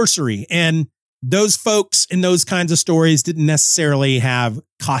sword and sorcery. And those folks in those kinds of stories didn't necessarily have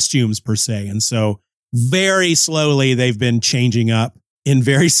costumes per se. And so very slowly, they've been changing up in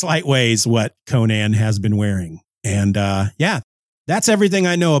very slight ways what Conan has been wearing. And that's everything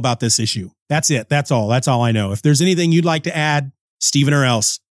I know about this issue. That's it. That's all I know. If there's anything you'd like to add,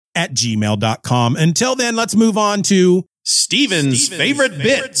 StephenOrelse@gmail.com. Until then, let's move on to Stephen's favorite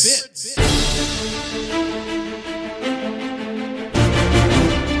bits.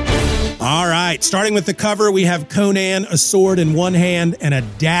 All right, starting with the cover, we have Conan, a sword in one hand and a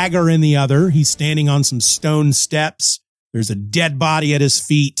dagger in the other. He's standing on some stone steps. There's a dead body at his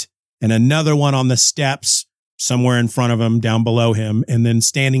feet and another one on the steps somewhere in front of him, down below him. And then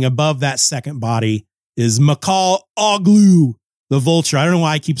standing above that second body is Makal Oglu, the Vulture. I don't know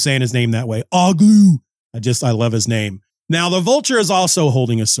why I keep saying his name that way. Oglu. I love his name. Now, the Vulture is also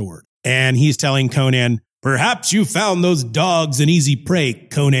holding a sword, and he's telling Conan, "Perhaps you found those dogs an easy prey,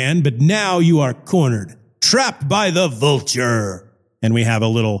 Conan, but now you are cornered, trapped by the Vulture." And we have a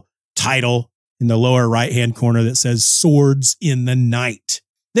little title in the lower right-hand corner that says Swords in the Night.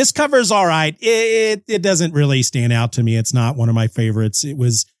 This cover's all right. It doesn't really stand out to me. It's not one of my favorites. It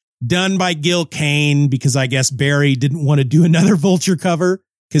was done by Gil Kane because I guess Barry didn't want to do another Vulture cover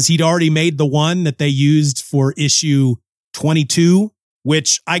because he'd already made the one that they used for issue 22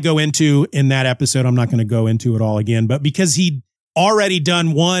 which I go into in that episode. I'm not going to go into it all again, but because he'd already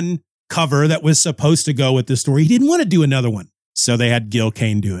done one cover that was supposed to go with the story, he didn't want to do another one. So they had Gil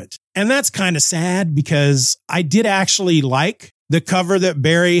Kane do it. And that's kind of sad because I did actually like the cover that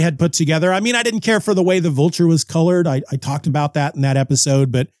Barry had put together. I mean, I didn't care for the way the Vulture was colored. I talked about that in that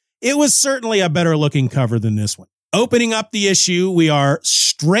episode, but it was certainly a better looking cover than this one. Opening up the issue, we are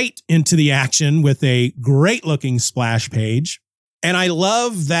straight into the action with a great looking splash page. And I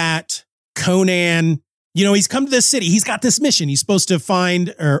love that Conan, you know, he's come to this city. He's got this mission. He's supposed to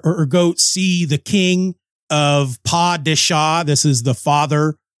find or go see the king of Pa Desha. This is the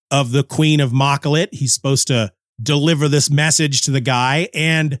father of the Queen of Makkalit. He's supposed to deliver this message to the guy.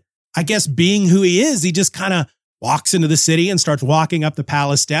 And I guess being who he is, he just kind of walks into the city and starts walking up the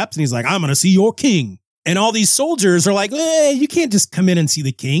palace steps. And he's like, I'm going to see your king. And all these soldiers are like, you can't just come in and see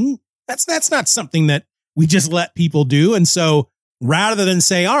the king. That's not something that we just let people do. And so rather than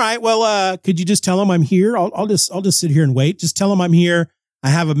say, all right, well, could you just tell him I'm here? I'll just sit here and wait. Just tell him I'm here. I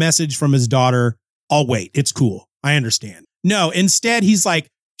have a message from his daughter. I'll wait. It's cool. I understand. No, instead, he's like,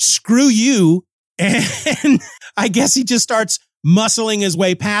 screw you. And I guess he just starts muscling his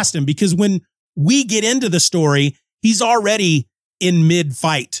way past him, because when we get into the story, he's already in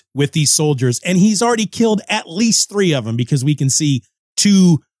mid-fight with these soldiers, and he's already killed at least 3 of them, because we can see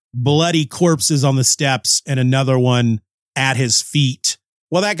 2 bloody corpses on the steps and another one at his feet.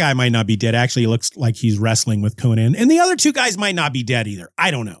 Well, that guy might not be dead. Actually, it looks like he's wrestling with Conan. And the other 2 guys might not be dead either. I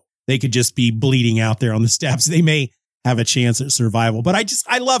don't know. They could just be bleeding out there on the steps. They may have a chance at survival. But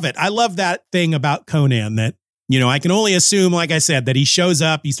I love it. I love that thing about Conan that, you know, I can only assume, like I said, that he shows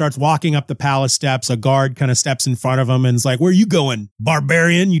up, he starts walking up the palace steps, a guard kind of steps in front of him and is like, where are you going,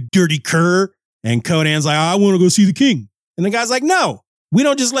 barbarian, you dirty cur? And Conan's like, I want to go see the king. And the guy's like, no, we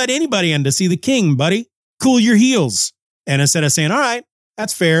don't just let anybody in to see the king, buddy. Cool your heels. And instead of saying, all right,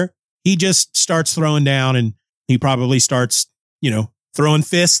 that's fair, he just starts throwing down, and he probably starts, you know, throwing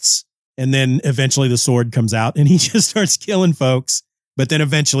fists. And then eventually the sword comes out and he just starts killing folks. But then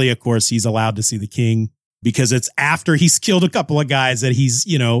eventually, of course, he's allowed to see the king, because it's after he's killed a couple of guys that he's,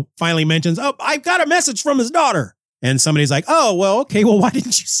 you know, finally mentions, oh, I've got a message from his daughter. And somebody's like, oh, well, okay, well, why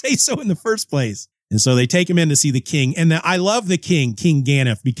didn't you say so in the first place? And so they take him in to see the king. And I love the king, King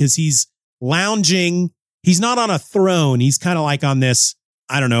Ganef, because he's lounging. He's not on a throne. He's kind of like on this,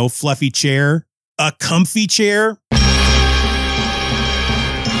 I don't know, fluffy chair, a comfy chair.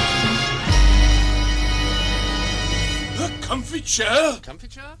 Comfy chair. Comfy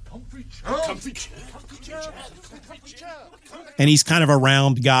chair? Comfy chair. Comfy chair. Comfy chair. Comfy chair. And he's kind of a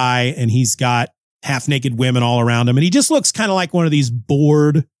round guy, and he's got half naked women all around him. And he just looks kind of like one of these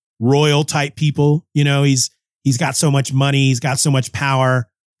bored royal type people. You know, he's got so much money. He's got so much power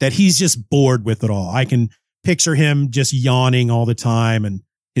that he's just bored with it all. I can picture him just yawning all the time, and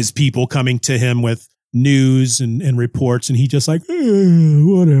his people coming to him with news and reports. And he just like,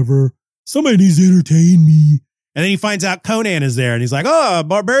 whatever. Somebody needs to entertain me. And then he finds out Conan is there, and he's like, oh,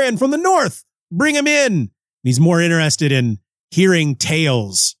 barbarian from the north, bring him in. And he's more interested in hearing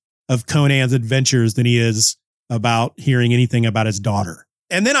tales of Conan's adventures than he is about hearing anything about his daughter.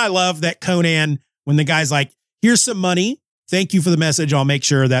 And then I love that Conan, when the guy's like, here's some money. Thank you for the message. I'll make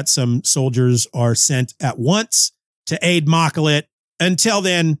sure that some soldiers are sent at once to aid Makkalit. Until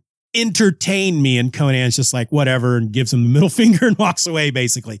then, entertain me. And Conan's just like, whatever, and gives him the middle finger and walks away,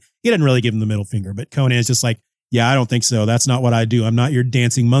 basically. He doesn't really give him the middle finger, but Conan's just like, yeah, I don't think so. That's not what I do. I'm not your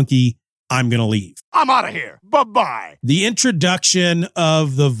dancing monkey. I'm going to leave. I'm out of here. Bye-bye. The introduction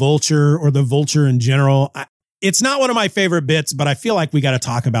of the Vulture, or the Vulture in general, it's not one of my favorite bits, but I feel like we got to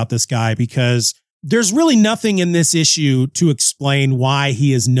talk about this guy, because there's really nothing in this issue to explain why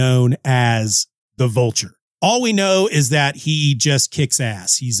he is known as the Vulture. All we know is that he just kicks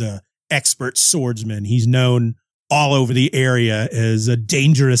ass. He's an expert swordsman. He's known all over the area as a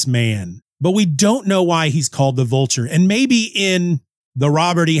dangerous man. But we don't know why he's called the Vulture. And maybe in the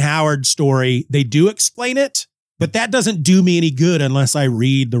Robert E. Howard story, they do explain it, but that doesn't do me any good unless I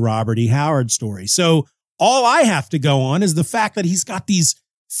read the Robert E. Howard story. So all I have to go on is the fact that he's got these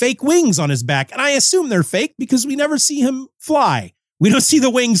fake wings on his back. And I assume they're fake because we never see him fly. We don't see the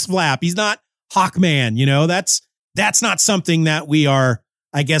wings flap. He's not Hawkman. You know, that's not something that we are,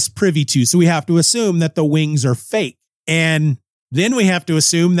 I guess, privy to. So we have to assume that the wings are fake. And then we have to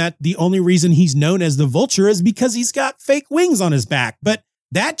assume that the only reason he's known as the Vulture is because he's got fake wings on his back. But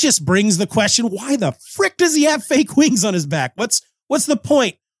that just brings the question, why the frick does he have fake wings on his back? What's the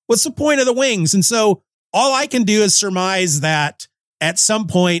point? What's the point of the wings? And so all I can do is surmise that at some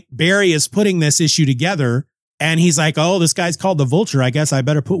point Barry is putting this issue together, and he's like, oh, this guy's called the Vulture. I guess I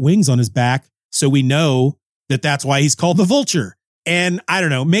better put wings on his back so we know that that's why he's called the Vulture. And I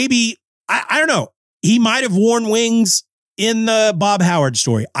don't know, maybe, I don't know. He might have worn wings in the Bob Howard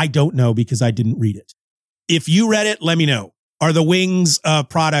story. I don't know because I didn't read it. If you read it, let me know. Are the wings a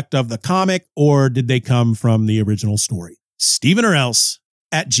product of the comic or did they come from the original story?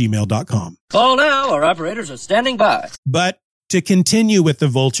 StephenOrelse@gmail.com. Call now, our operators are standing by. But to continue with the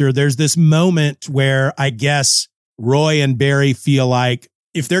Vulture, there's this moment where I guess Roy and Barry feel like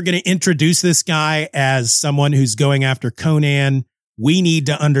if they're going to introduce this guy as someone who's going after Conan, we need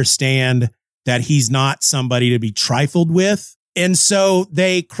to understand that he's not somebody to be trifled with. And so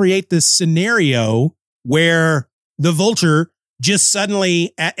they create this scenario where the Vulture just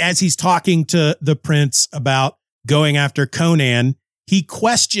suddenly, as he's talking to the prince about going after Conan, he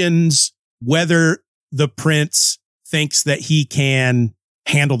questions whether the prince thinks that he can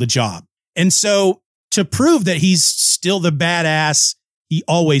handle the job. And so to prove that he's still the badass he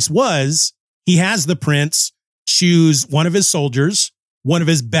always was, he has the prince choose one of his soldiers, one of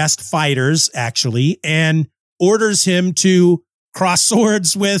his best fighters, actually, and orders him to cross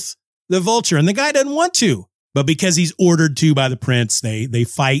swords with the Vulture. And the guy doesn't want to, but because he's ordered to by the prince, they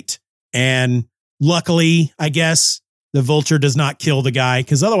fight. And luckily, I guess, the Vulture does not kill the guy,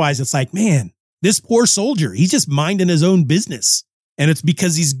 because otherwise it's like, man, this poor soldier, he's just minding his own business. And it's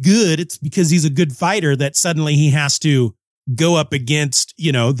because he's good. It's because he's a good fighter that suddenly he has to go up against,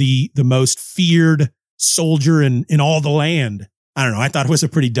 you know, the most feared soldier in all the land. I don't know. I thought it was a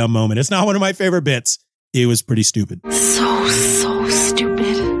pretty dumb moment. It's not one of my favorite bits. It was pretty stupid. So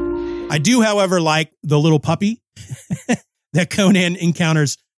stupid. I do, however, like the little puppy that Conan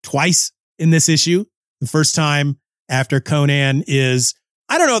encounters twice in this issue. The first time after Conan is,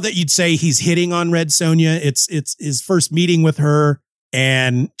 I don't know that you'd say he's hitting on Red Sonja. It's his first meeting with her,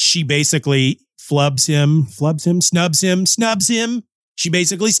 and she basically snubs him. She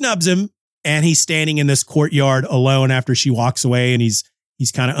basically snubs him, and he's standing in this courtyard alone after she walks away, and he's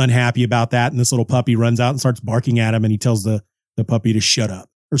kind of unhappy about that. And this little puppy runs out and starts barking at him, and he tells the puppy to shut up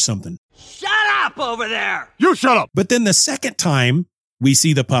or something. Shut up over there! You shut up! But then the second time we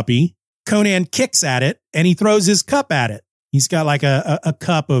see the puppy, Conan kicks at it, and he throws his cup at it. He's got like a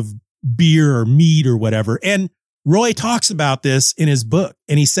cup of beer or mead or whatever. And Roy talks about this in his book,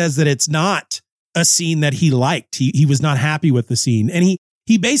 and he says that it's not a scene that he liked. He was not happy with the scene. And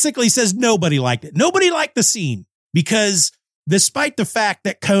he basically says nobody liked it. Nobody liked the scene because despite the fact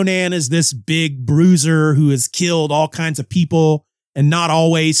that Conan is this big bruiser who has killed all kinds of people and not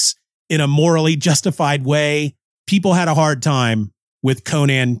always in a morally justified way, people had a hard time with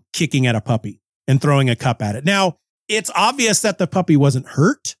Conan kicking at a puppy and throwing a cup at it. Now, it's obvious that the puppy wasn't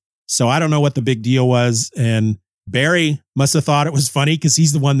hurt, so I don't know what the big deal was. And Barry must have thought it was funny because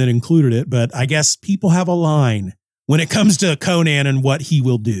he's the one that included it. But I guess people have a line when it comes to Conan and what he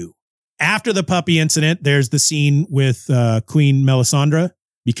will do. After the puppy incident, there's the scene with Queen Melisandre,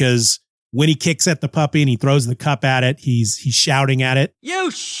 because when he kicks at the puppy and he throws the cup at it, he's shouting at it. You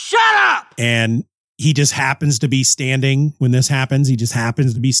shut up! And he just happens to be standing when this happens. He just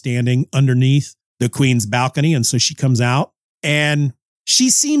happens to be standing underneath the queen's balcony. And so she comes out and she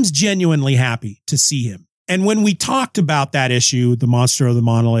seems genuinely happy to see him. And when we talked about that issue, The Monster of the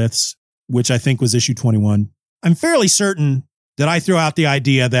Monoliths, which I think was issue 21, I'm fairly certain that I threw out the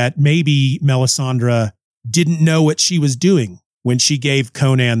idea that maybe Melisandre didn't know what she was doing when she gave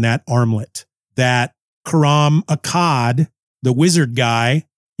Conan that armlet, that Karam Akkad, the wizard guy,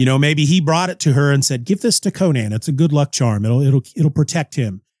 you know, maybe he brought it to her and said, give this to Conan. It's a good luck charm. It'll protect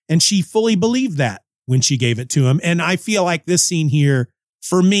him. And she fully believed that when she gave it to him. And I feel like this scene here,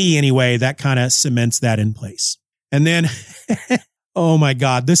 for me anyway, that kind of cements that in place. And then, oh my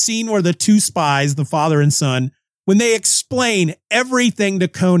God, the scene where the two spies, the father and son, when they explain everything to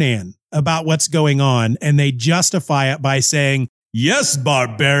Conan about what's going on, and they justify it by saying, yes,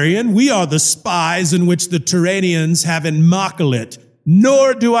 Barbarian, we are the spies in which the Turanians have Immaculate,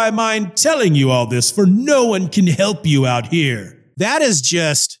 nor do I mind telling you all this, for no one can help you out here. That is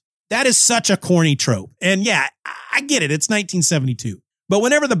such a corny trope. And yeah, I get it. It's 1972. But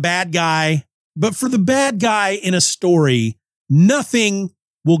for the bad guy in a story, nothing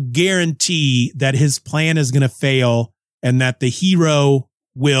will guarantee that his plan is going to fail and that the hero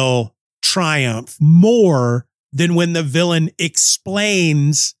will triumph more than when the villain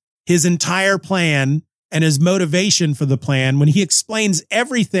explains his entire plan and his motivation for the plan, when he explains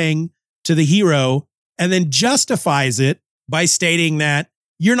everything to the hero and then justifies it by stating that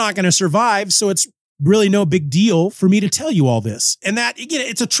you're not going to survive, so it's really no big deal for me to tell you all this. And that, again,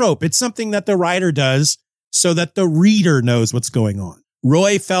 it's a trope. It's something that the writer does so that the reader knows what's going on.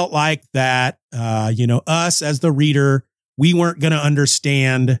 Roy felt like that, us as the reader, we weren't going to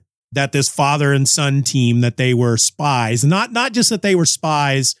understand that this father and son team, that they were spies. Not just that they were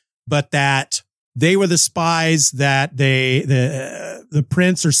spies, but that they were the spies that the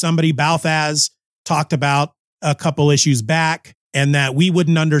prince or somebody, Balthaz, talked about a couple issues back, and that we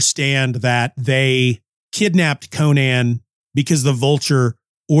wouldn't understand that they kidnapped Conan because the Vulture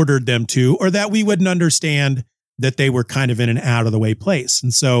ordered them to, or that we wouldn't understand that they were kind of in an out of the way place.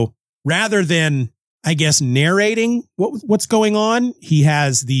 And so rather than, I guess, narrating what's going on, he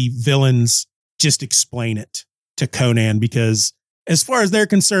has the villains just explain it to Conan, because as far as they're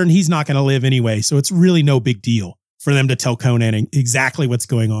concerned, he's not going to live anyway. So it's really no big deal for them to tell Conan exactly what's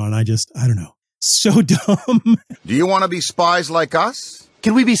going on. I don't know. So dumb. Do you want to be spies like us?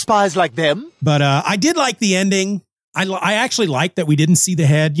 Can we be spies like them? But I did like the ending. I actually liked that we didn't see the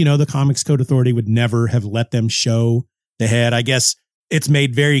head. You know, the Comics Code Authority would never have let them show the head. I guess it's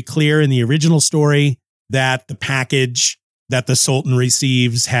made very clear in the original story that the package that the Sultan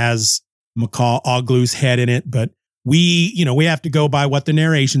receives has Macaw Oglu's head in it. But we have to go by what the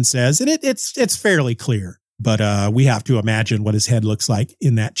narration says, and it's fairly clear. But we have to imagine what his head looks like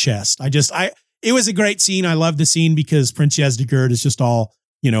in that chest. It was a great scene. I love the scene because Prince Yezdegerd is just all,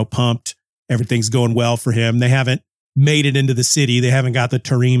 pumped. Everything's going well for him. They haven't made it into the city. They haven't got the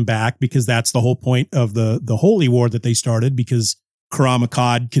Tarim back, because that's the whole point of the Holy War that they started, because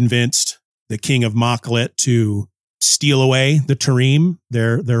Karamakad convinced the king of Maklit to steal away the Tarim,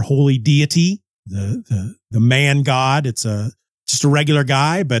 their holy deity, the man god. It's just a regular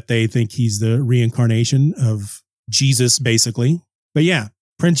guy, but they think he's the reincarnation of Jesus, basically. But yeah,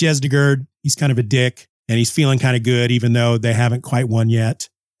 Prince Yezdegerd, he's kind of a dick, and he's feeling kind of good, even though they haven't quite won yet.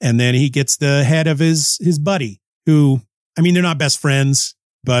 And then he gets the head of his buddy, who, I mean, they're not best friends,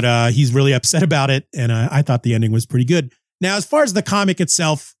 but he's really upset about it. And I thought the ending was pretty good. Now, as far as the comic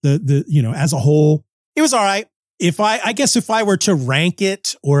itself, as a whole, it was all right. I guess if I were to rank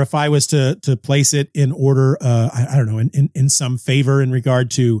it, or if I was to place it in order, I don't know, in some favor in regard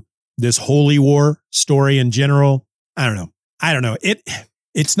to this Holy War story in general, I don't know.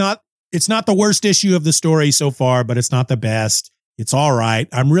 It's not the worst issue of the story so far, but it's not the best. It's all right.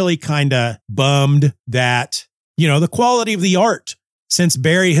 I'm really kind of bummed that, the quality of the art since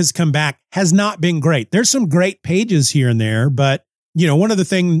Barry has come back has not been great. There's some great pages here and there, but one of the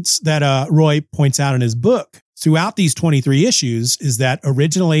things that Roy points out in his book throughout these 23 issues is that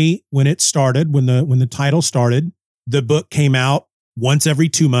originally when it started, when the title started, the book came out once every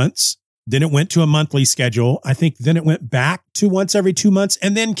 2 months. Then it went to a monthly schedule. I think then it went back to once every 2 months,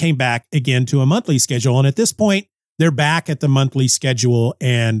 and then came back again to a monthly schedule. And at this point, they're back at the monthly schedule,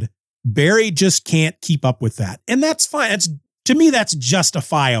 and Barry just can't keep up with that. And that's fine. To me, that's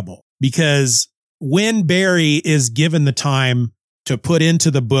justifiable, because when Barry is given the time to put into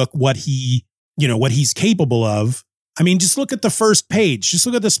the book what he's capable of, I mean, just look at the first page. Just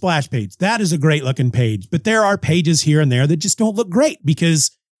look at the splash page. That is a great looking page. But there are pages here and there that just don't look great,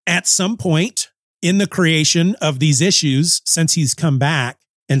 because at some point in the creation of these issues, since he's come back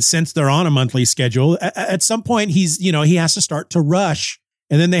and since they're on a monthly schedule, at some point he has to start to rush,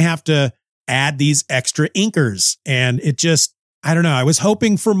 and then they have to add these extra inkers. And it just, I don't know. I was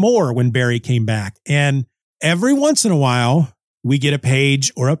hoping for more when Barry came back. And every once in a while, we get a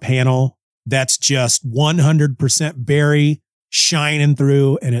page or a panel that's just 100% Barry shining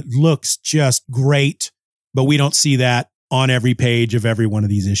through, and it looks just great. But we don't see that on every page of every one of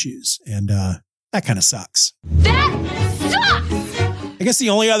these issues. And that kind of sucks. That sucks! I guess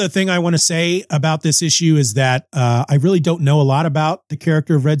the only other thing I want to say about this issue is that I really don't know a lot about the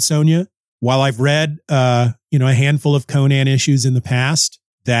character of Red Sonja. While I've read a handful of Conan issues in the past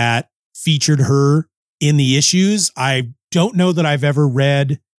that featured her in the issues, I don't know that I've ever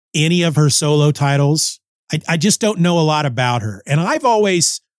read any of her solo titles. I just don't know a lot about her. And I've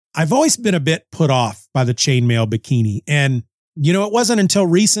always been a bit put off by the chainmail bikini. And, it wasn't until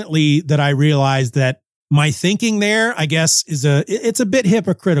recently that I realized that my thinking there, I guess, it's a bit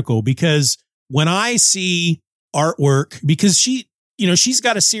hypocritical, because when I see artwork, because she's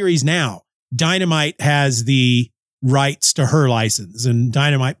got a series now, Dynamite has the rights to her license, and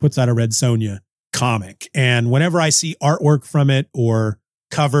Dynamite puts out a Red Sonja comic. And whenever I see artwork from it or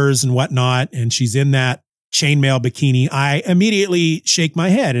covers and whatnot, and she's in that chainmail bikini, I immediately shake my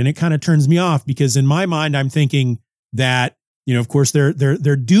head, and it kind of turns me off, because in my mind, I'm thinking that, of course they're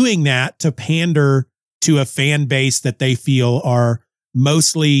doing that to pander to a fan base that they feel are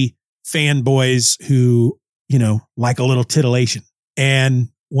mostly fanboys who, like a little titillation. And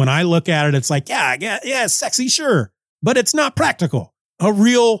when I look at it, it's like, yeah, sexy, sure, but it's not practical. A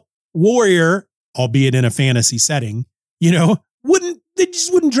real warrior, albeit in a fantasy setting, they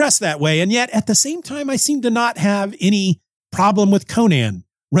just wouldn't dress that way. And yet at the same time, I seem to not have any problem with Conan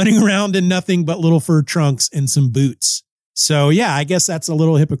running around in nothing but little fur trunks and some boots. So yeah, I guess that's a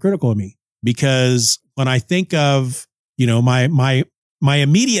little hypocritical of me, because when I think of, my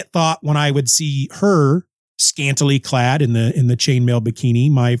immediate thought when I would see her scantily clad in the chainmail bikini,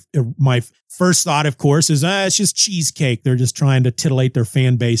 my first thought, of course, is it's just cheesecake. They're just trying to titillate their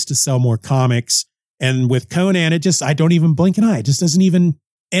fan base to sell more comics. And with Conan, I don't even blink an eye. It just doesn't even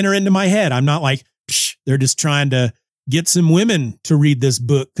enter into my head. I'm not like, they're just trying to get some women to read this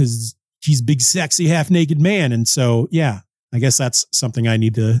book because he's big, sexy, half naked man. And so, yeah, I guess that's something I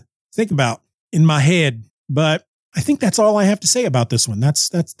need to think about in my head. But I think that's all I have to say about this one. That's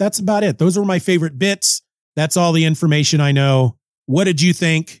about it. Those were my favorite bits. That's all the information I know. What did you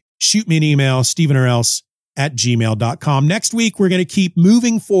think? Shoot me an email, stevenrelse@gmail.com. Next week, we're going to keep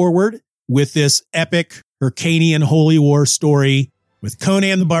moving forward with this epic Hyrcanian holy war story with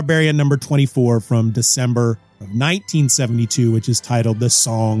Conan the Barbarian number 24 from December of 1972, which is titled The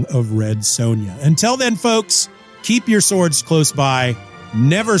Song of Red Sonja. Until then, folks, keep your swords close by,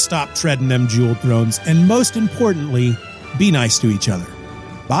 never stop treading them jeweled thrones, and most importantly, be nice to each other.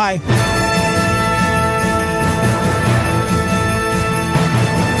 Bye.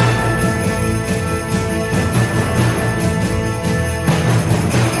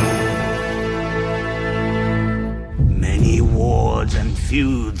 And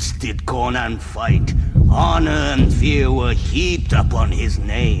feuds did Conan fight. Honor and fear were heaped upon his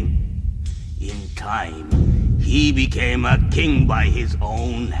name. In time, he became a king by his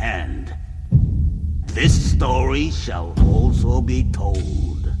own hand. This story shall also be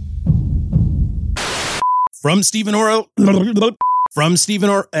told. From Stephen Orwell. The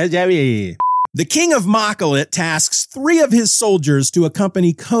king of Makkalit tasks 3 of his soldiers to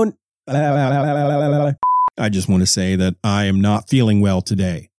accompany Conan. I just want to say that I am not feeling well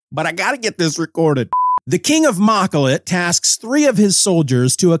today, but I got to get this recorded. The king of Makkalit tasks 3 of his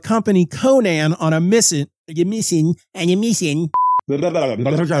soldiers to accompany Conan on a mission. Have I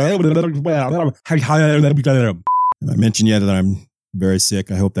mentioned yet that I'm very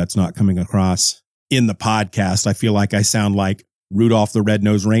sick? I hope that's not coming across in the podcast. I feel like I sound like Rudolph the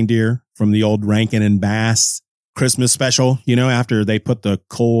Red-Nosed Reindeer from the old Rankin and Bass Christmas special, after they put the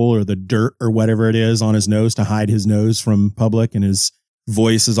coal or the dirt or whatever it is on his nose to hide his nose from public and his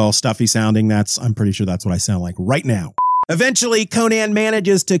voice is all stuffy sounding. I'm pretty sure that's what I sound like right now. Eventually, Conan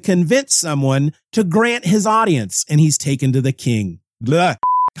manages to convince someone to grant his audience and he's taken to the king. Blah.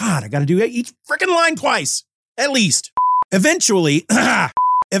 God, I got to do each freaking line twice, at least. Eventually, Conan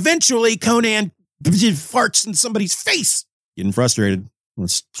farts in somebody's face. Getting frustrated.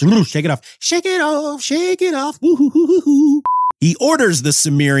 Shake it off. Shake it off. Shake it off. Woo-hoo-hoo-hoo. He orders the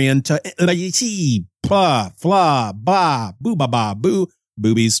Cimmerian to blah, fla, ba, boo, ba, ba, boo,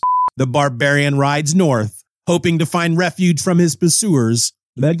 boobies. The barbarian rides north, hoping to find refuge from his pursuers.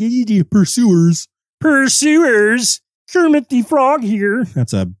 Pursuers. Kermit the Frog here.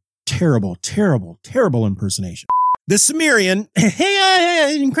 That's a terrible, terrible, terrible impersonation. The Cimmerian,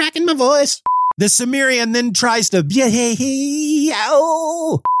 I'm cracking my voice. The Cimmerian then tries to,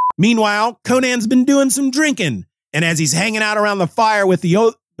 Meanwhile, Conan's been doing some drinking, and as he's hanging out around the fire with the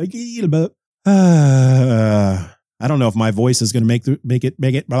I don't know if my voice is going to make it.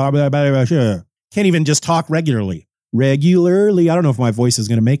 Can't even just talk regularly. I don't know if my voice is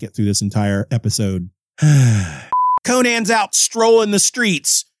going to make it through this entire episode. Conan's out strolling the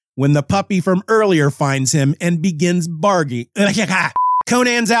streets when the puppy from earlier finds him and begins bargaining.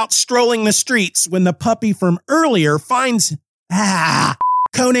 Conan's out strolling the streets when the puppy from earlier finds...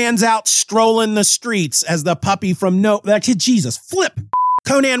 Conan's out strolling the streets as the puppy from Jesus, flip!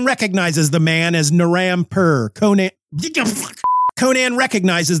 Conan recognizes the man as Naram Pur. Conan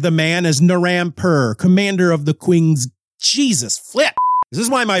recognizes the man as Naram Pur, commander of the Queen's... Jesus, flip! This is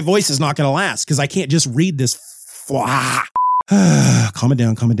why my voice is not going to last, because I can't just read this... Calm it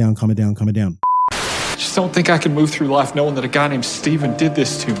down. I just don't think I can move through life knowing that a guy named Steven did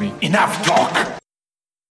this to me. Enough talk!